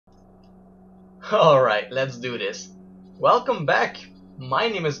Alright, let's do this. Welcome back. My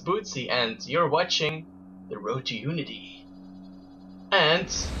name is Bootsy and you're watching The Road to Unity.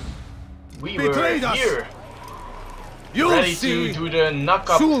 And we were here, ready to do the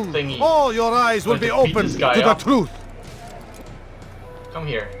knock-up thingy. All your eyes will be open to the truth. Come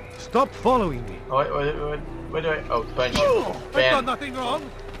here. Stop following me. What do I... Oh, punch him. I've done nothing wrong.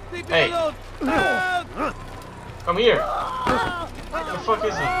 Leave me alone. Come here. Where the fuck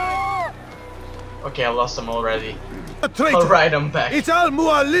is he? Okay, I lost him already. Alright, I'm back. It's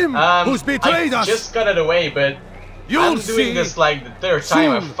Al-Mualim who's betrayed us. I just got it away, but I'm doing this like the third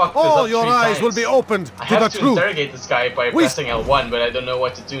time. I fucked this up all your 3 eyes times. will be opened to the truth. I have to interrogate this guy by pressing L1, but I don't know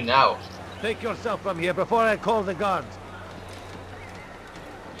what to do now. Take yourself from here before I call the guards.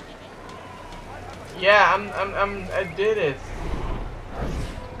 Yeah, I did it.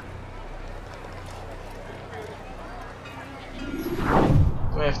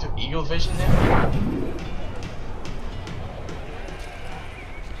 Do I have to eagle vision him?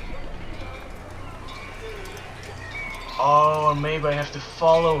 Oh, or maybe I have to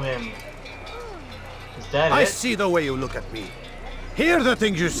follow him. Is that it? I see the way you look at me. Hear the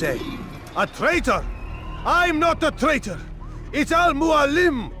things you say. A traitor! I'm not a traitor! It's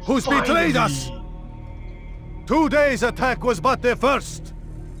Al-Mualim who's betrayed us! Today's attack was but the first.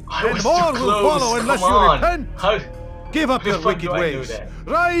 And more will follow unless you repent. Give up your wicked ways.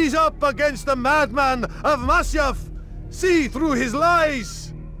 Rise up against the madman of Masyaf. See through his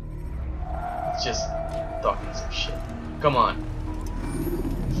lies. It's just talking some shit. Come on.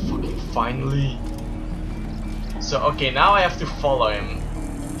 Fucking finally. So, okay, now I have to follow him.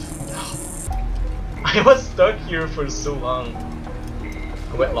 I was stuck here for so long.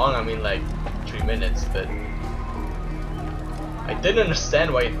 Quite long, I mean like 3 minutes, but I didn't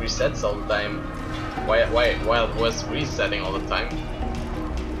understand why it resets all the time. Why it was resetting all the time.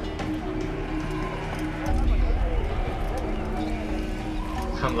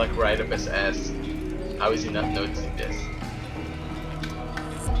 I'm like right up his ass. How is he not noticing this?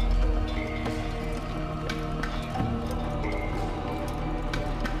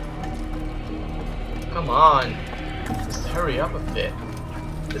 Come on, just hurry up a bit.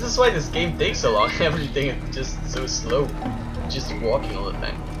 This is why this game takes so long. Everything is just so slow. Just walking all the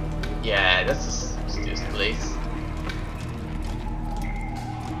time. Yeah, that's just place.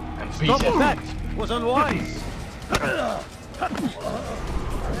 I'm beaten. Stop that! Was unwise.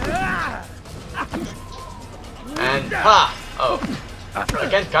 And ha! Oh, I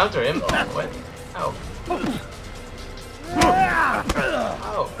can't counter him. What? Oh. Oh.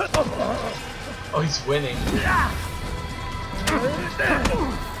 Oh, he's winning.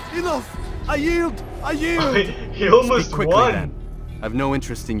 Enough! I yield! I yield! He almost won! Then. I've no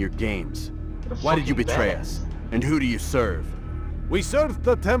interest in your games. Why did you betray us? And who do you serve? We serve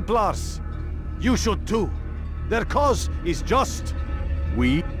the Templars. You should too. Their cause is just.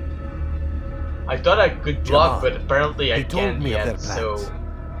 We? I thought I could block, Jamal, but apparently I he told can't me of their yet, plans. so...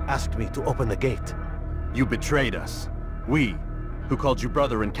 Asked me to open the gate. You betrayed us. We, who called you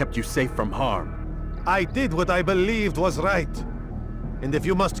brother and kept you safe from harm. I did what I believed was right. And if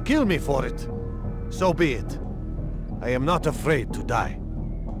you must kill me for it, so be it. I am not afraid to die.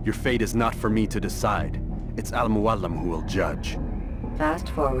 Your fate is not for me to decide. It's Al-Mualim who will judge.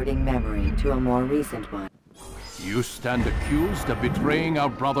 Fast-forwarding memory to a more recent one. You stand accused of betraying our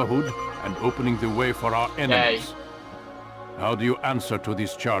brotherhood and opening the way for our enemies. How do you answer to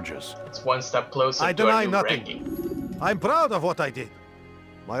these charges? It's one step closer I to our deny new nothing. ranking. I'm proud of what I did.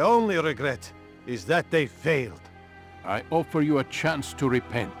 My only regret is that they failed. I offer you a chance to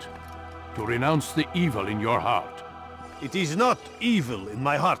repent, to renounce the evil in your heart. It is not evil in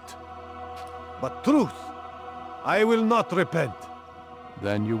my heart, but truth. I will not repent.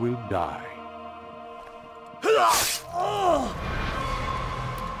 Then you will die.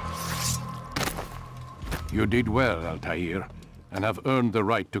 You did well, Altair, and have earned the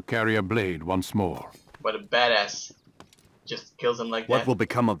right to carry a blade once more. What a badass. Just kills him like that. What will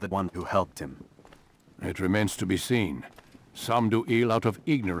become of the one who helped him? It remains to be seen. Some do ill out of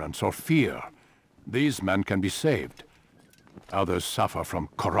ignorance or fear. These men can be saved. Others suffer from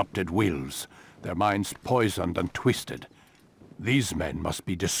corrupted wills, their minds poisoned and twisted. These men must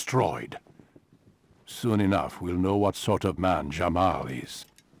be destroyed. Soon enough, we'll know what sort of man Jamal is.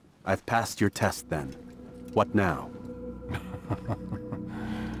 I've passed your test then. What now?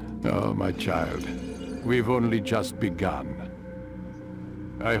 Oh, my child. We've only just begun.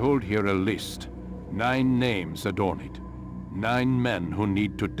 I hold here a list. 9 names adorn it. 9 men who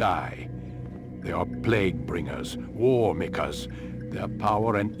need to die. They are plague bringers, war makers, Their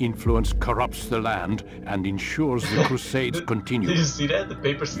power and influence corrupts the land and ensures the crusades continue. Did you see that? The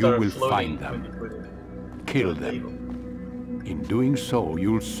paper You started will floating find them. when you put it. Kill them. In doing so,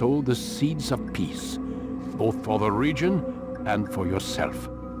 you'll sow the seeds of peace, both for the region and for yourself.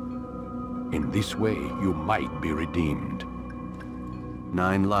 In this way, you might be redeemed.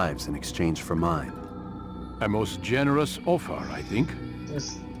 9 lives in exchange for mine. A most generous offer, I think.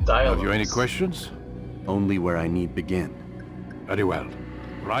 This dialogue. Have you any questions? Only where I need begin. Very well.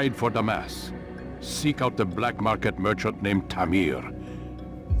 Ride for Damas. Seek out the black market merchant named Tamir.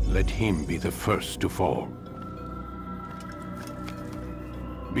 Let him be the first to fall.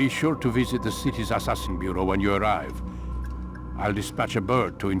 Be sure to visit the city's assassin bureau when you arrive. I'll dispatch a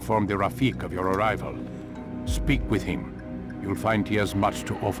bird to inform the Rafik of your arrival. Speak with him. You'll find he has much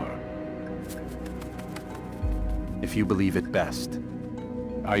to offer. If you believe it best.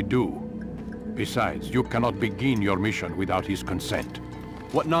 I do. Besides, you cannot begin your mission without his consent.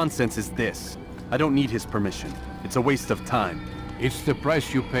 What nonsense is this? I don't need his permission. It's a waste of time. It's the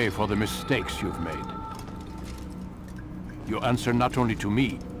price you pay for the mistakes you've made. You answer not only to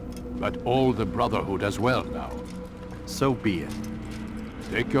me, but all the Brotherhood as well now. So be it.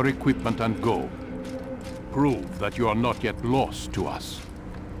 Take your equipment and go. Prove that you are not yet lost to us.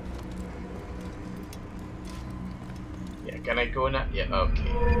 Yeah, can I go now? Yeah,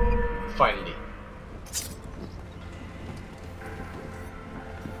 okay. Finally.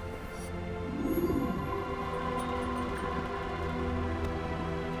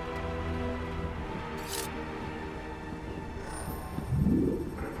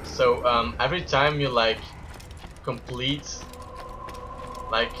 So, every time you like complete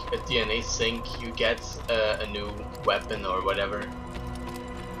like a DNA sync, you get a new weapon or whatever.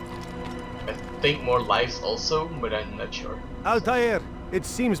 I think more lives also, but I'm not sure. Altair, it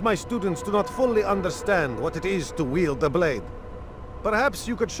seems my students do not fully understand what it is to wield the blade. Perhaps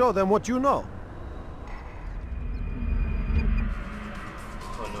you could show them what you know.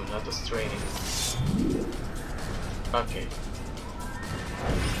 Oh no, not this training. Okay.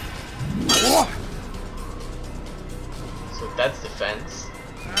 So that's defense.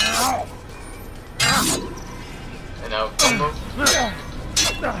 And now combo.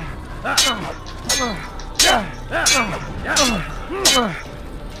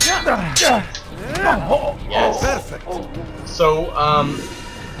 Yes. Perfect. So,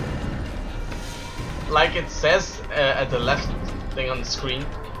 like it says at the left thing on the screen,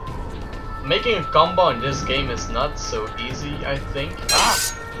 making a combo in this game is not so easy, I think.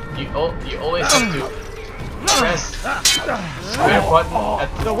 You always have to press square button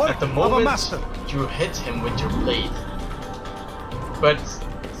at the moment you hit him with your blade. But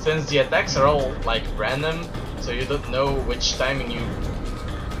since the attacks are all like random, so you don't know which attack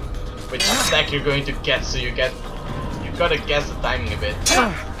you're going to get, so you gotta guess the timing a bit.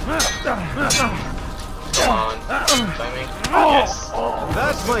 Come on, timing. Yes.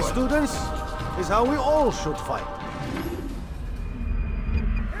 That, my students, is how we all should fight.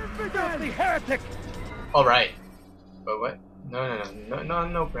 All right. But what?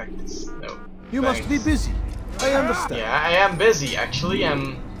 No practice. No. You must be busy. I understand. Yeah, I am busy. Actually,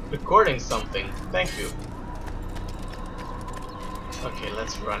 I'm recording something. Thank you. Okay,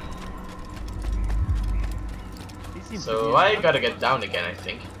 let's run. So I gotta get down again, I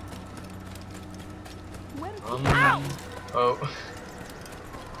think. Oh.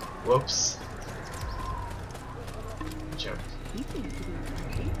 Whoops. Jerk.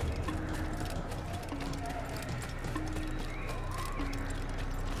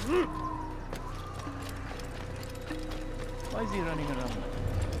 Why is he running around?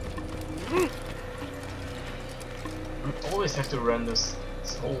 I always have to run this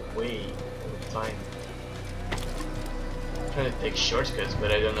whole way all the time. I'm trying to take shortcuts,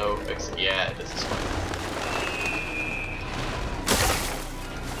 but I don't know. Yeah, this is fine.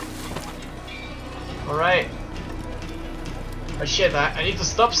 Alright. Oh shit, I need to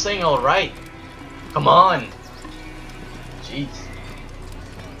stop saying alright. Come on. Jeez.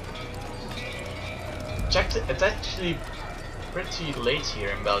 It's actually pretty late here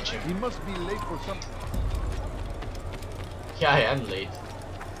in Belgium. He must be late for something. Yeah, I am late.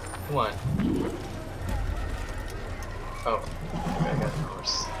 Come on. Oh, I got a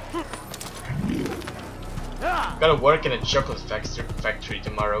horse. Gotta work in a chocolate factory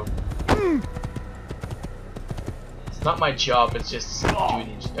tomorrow. It's not my job, it's just a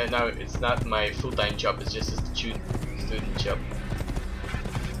student. No, it's not my full-time job, it's just a student job.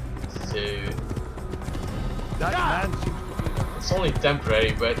 So... it's only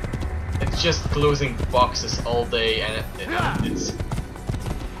temporary, but it's just closing boxes all day, and it's...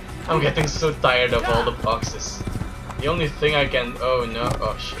 I'm getting so tired of all the boxes. The only thing I can... Oh no,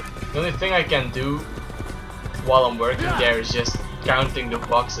 oh shit. The only thing I can do while I'm working there is just counting the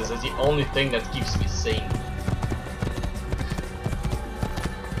boxes. That's the only thing that keeps me sane.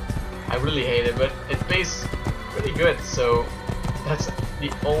 I really hate it, but it pays pretty good, so that's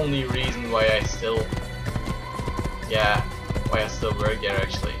the only reason why I still... Yeah, why I still work there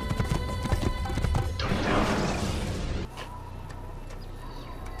actually. Turn it down.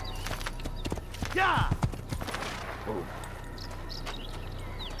 Yeah.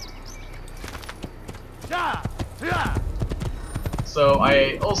 So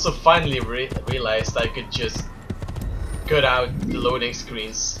I also finally realized I could just cut out the loading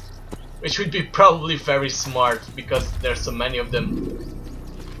screens, which would be probably very smart because there's so many of them,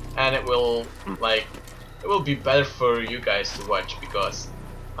 and it will be better for you guys to watch because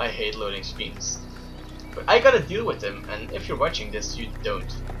I hate loading screens. But I gotta deal with them, and if you're watching this, you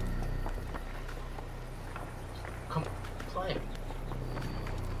don't. Come, climb.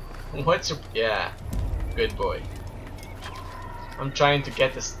 What's your... Yeah, good boy. I'm trying to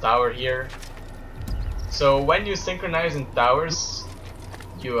get this tower here. So when you synchronize in towers,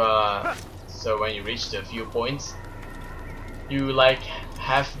 you so when you reach the viewpoints, you like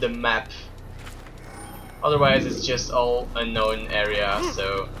have the map. Otherwise it's just all unknown area,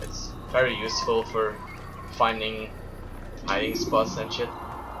 so it's very useful for finding hiding spots and shit.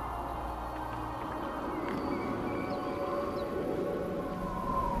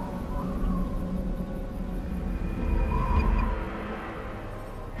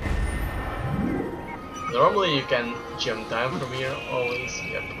 Normally you can jump down from here, always,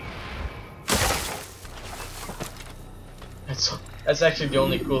 yep. That's actually the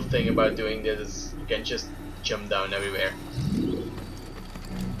only cool thing about doing this, is you can just jump down everywhere. There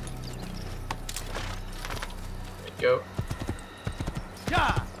you go.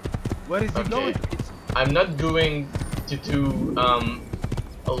 Yeah. Where is he going? I'm not going to do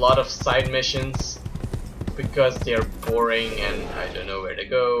a lot of side missions because they're boring and I don't know where to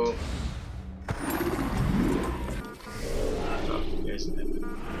go.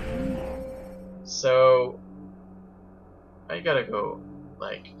 So I gotta go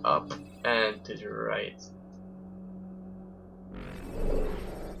like up and to the right.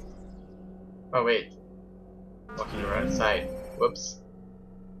 Oh wait, walking the right side. Whoops.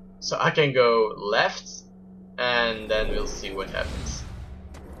 So I can go left, and then we'll see what happens.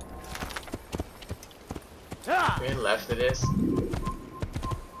 Okay, left it is.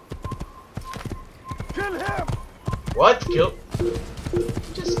 Kill him! What? Kill?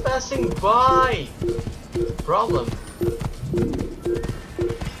 Just passing by. Problem.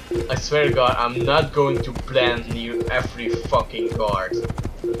 I swear to God, I'm not going to blend near every fucking guard.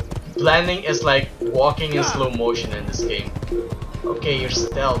 Blending is like walking in slow motion in this game. Okay, you're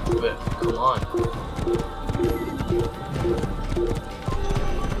stealth, but come on.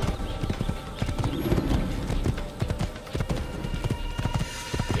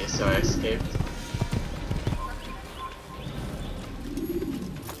 Okay, so I escaped.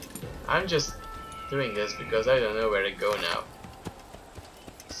 I'm just doing this because I don't know where to go now.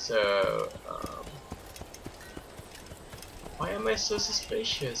 So, why am I so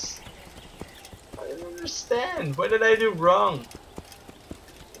suspicious? I don't understand. What did I do wrong?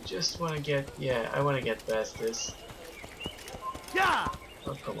 I just want to get, yeah, I want to get past this. Yeah.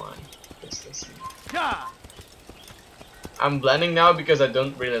 Oh, come on. Just listen. Yeah. I'm blending now because I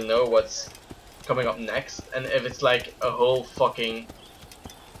don't really know what's coming up next, and if it's like a whole fucking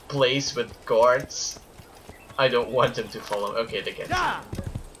place with guards, I don't want them to follow. Okay, they can see.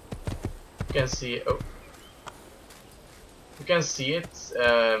 You can see. Oh, you can see it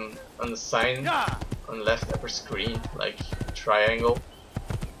on the sign on the left upper screen, like triangle.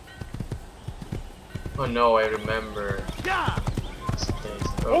 Oh no, I remember. This place.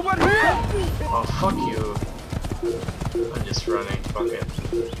 Oh. Over here! Oh, fuck you. I'm just running. Fuck it.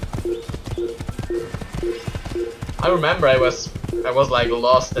 I remember I was like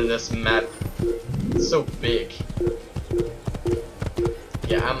lost in this map. It's so big.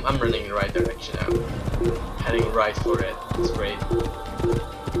 Yeah, I'm running in the right direction now. Heading right for it. It's great.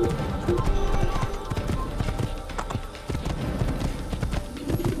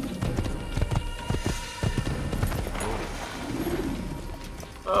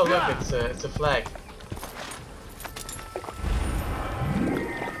 Oh look, it's a flag.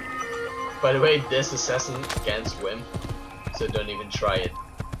 By the way, this assassin can't swim, so don't even try it.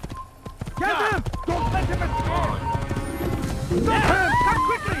 Get him! Don't let him escape! Stop him! Come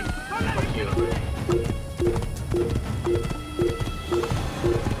quickly! Fuck you.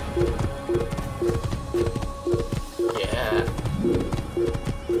 Yeah.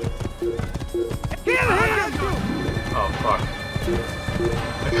 Kill him!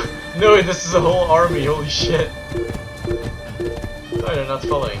 No, this is a whole army, holy shit. Oh, they're not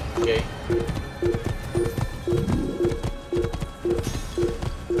following, okay.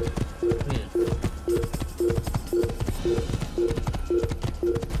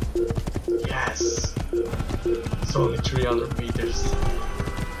 Yes! It's only 300 meters.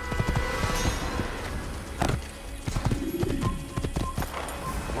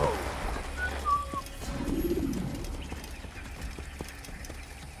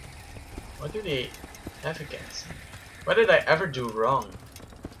 What do they have against me? What did I ever do wrong?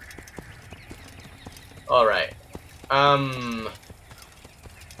 Alright.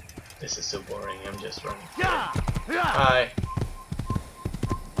 This is so boring, I'm just running. Hi.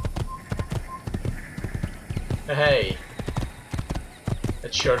 Hey.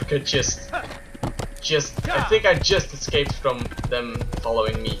 That shortcut just I think I just escaped from them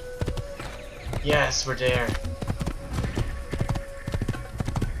following me. Yes, we're there.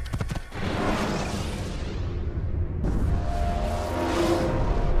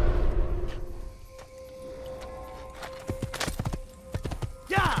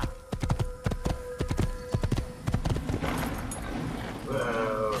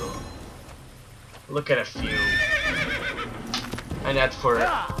 Whoa. Look at a few. And that for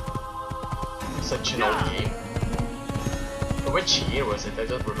such an old game. For which year was it? I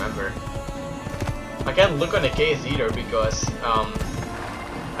don't remember. I can't look on the case either because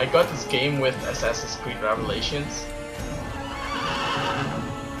I got this game with Assassin's Creed Revelations.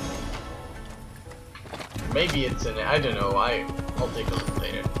 Maybe it's in it, I don't know, I'll take a look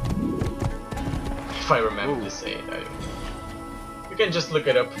later. If I remember to say it, you can just look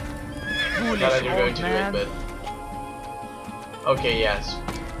it up. Not that you're going to do it, but... Okay, yes.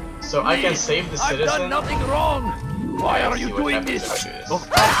 So I can save the citizen. I've done nothing wrong! Why are you doing this?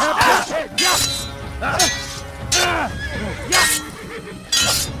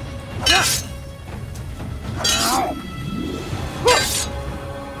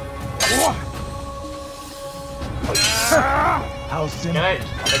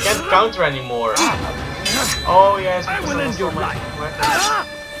 I can't counter anymore. Oh yes, I will end your life.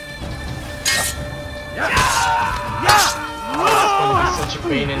 It's gonna be such a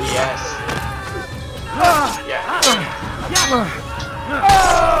pain in the ass. Yeah.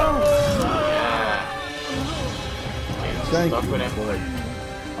 Thank you, boy.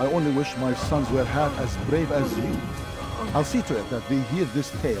 I only wish my sons were half as brave as you. I'll see to it that they hear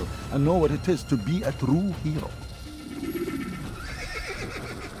this tale and know what it is to be a true hero.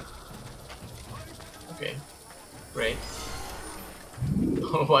 Okay, great.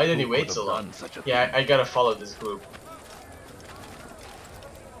 Why did he wait so long? Yeah, I gotta follow this group.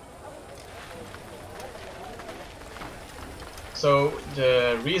 So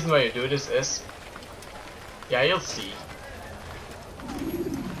the reason why you do this is, yeah, you'll see.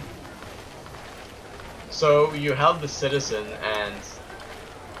 So you help the citizen and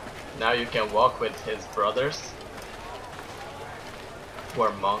now you can walk with his brothers who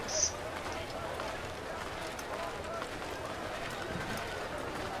are monks.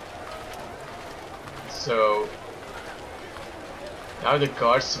 So now the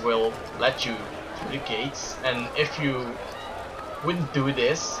guards will let you through the gates, and if you wouldn't do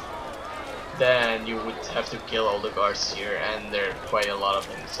this, then you would have to kill all the guards here, and there are quite a lot of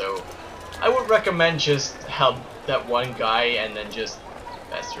them. So I would recommend just help that one guy and then just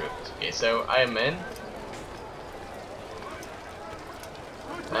pass through. Okay, so I am in.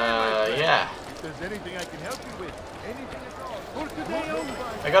 Yeah. If there's anything I can help you with, anything at all. For today only.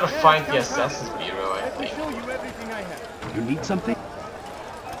 I gotta find the Assassin's Bureau, I Let me think. show you everything I have. You need something?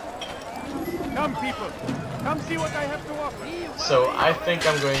 Come, people. Come see what I have to offer. So I think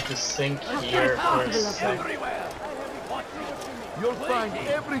I'm going to sink here for a sec. You'll find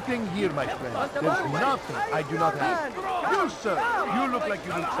everything here, my friend. There's nothing I do not have. You, sir, you look like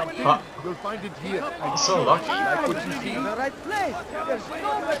you need something. Huh. You'll find it here. I'm so lucky. Like what you see.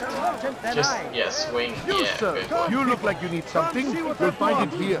 Just, yeah, swing. You, Yeah, sir, good boy. you look like you need something. You'll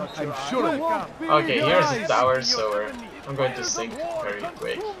find it here. I'm sure of it. Okay, here's the tower, so I'm going to sink very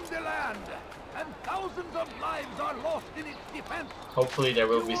quick. Thousands of lives are lost in its defense. Hopefully there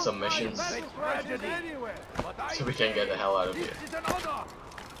will be some missions, so we can get the hell out of here. This is an honor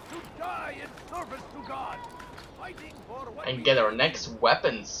to die in service to God, fighting for what And get our next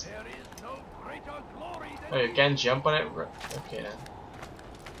weapons. there is no greater glory Oh, than you can't jump on it? Okay then.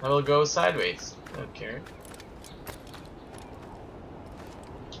 I will go sideways. Okay.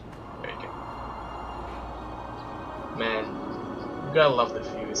 Very good. Man, you gotta love the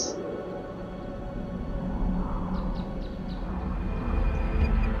fuse.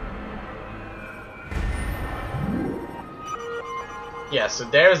 Yeah, so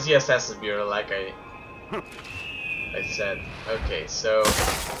there's the Assassin Bureau, like I said. Okay, so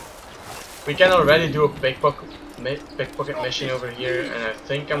we can already do a pickpocket mission over here, and I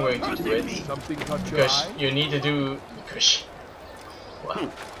think I'm going to do it because you need to do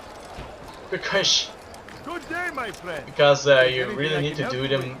Good day, my friend. because you really need to do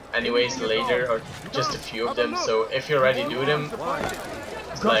them anyways later, or just a few of them. So if you already do them,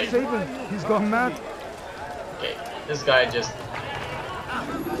 it's like, He's gone mad. okay, this guy just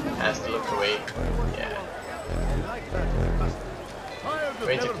has to look away. Yeah.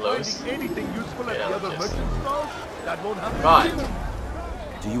 Way too close. God.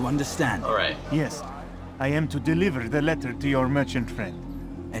 Do you understand? Alright. Yes, I am to deliver the letter to your merchant friend.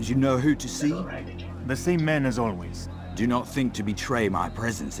 And you know who to see? The same man as always. Do not think to betray my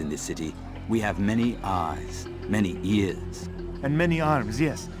presence in this city. We have many eyes, many ears. And many arms,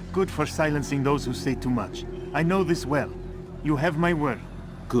 yes. Good for silencing those who say too much. I know this well. You have my word.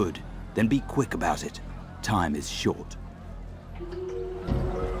 Good. Then be quick about it. Time is short.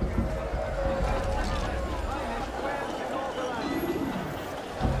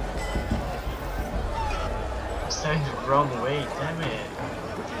 I'm standing the wrong way, damn it.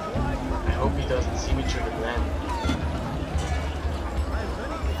 I hope he doesn't see me through the blend.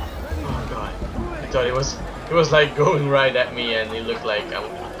 Oh god. I thought it was like going right at me, and it looked like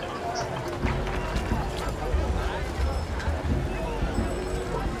I'm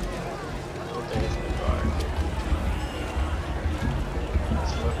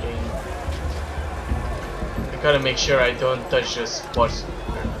gotta make sure I don't touch those spots.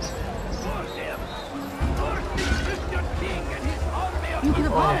 You can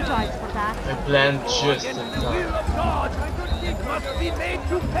apologize for that. I blend just in time. God, it must be made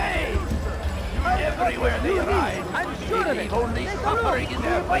to pay. Everywhere they ride, they leave only suffering in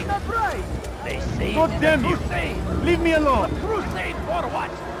their wake. They say God damn you! Leave me alone! Crusade for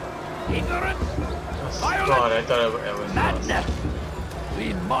what? Ignorance? Oh god, I thought I was Madness!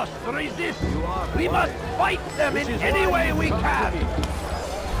 We must resist. We must fight them in any way we can.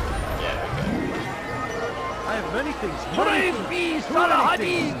 Yeah, I have many things. Praise be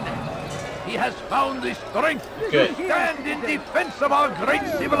Saladin! He has found the strength Good. to stand in defense of our great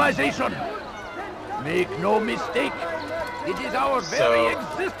civilization. Make no mistake, it is our very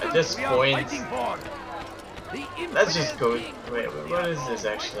existence at this we point, are fighting for. let's just go. Wait, what is this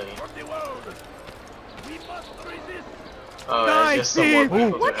actually? We must resist. Oh, there's just some more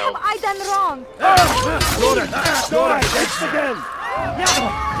people What to have help. I done wrong?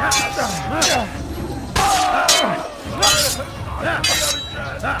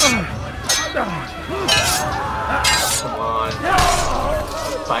 Come on.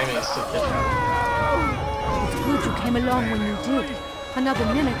 Timing is too different. It's good you came along when you did. Another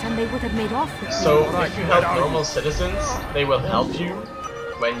minute and they would have made off with you. So, if you help normal citizens, they will help you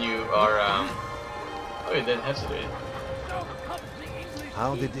when you are, oh, you didn't have to do it.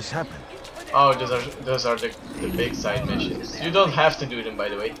 How did this happen? Oh, those are the big side missions. You don't have to do them, by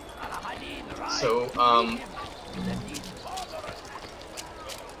the way. So,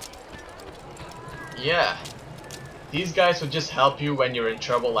 yeah. These guys would just help you when you're in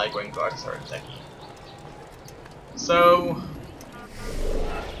trouble, like when guards are attacking. So,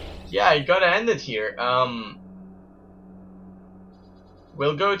 yeah, I gotta end it here.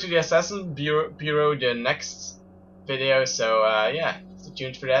 We'll go to the Assassin Bureau the next video, so yeah, stay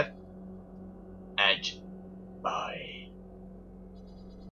tuned for that. And bye.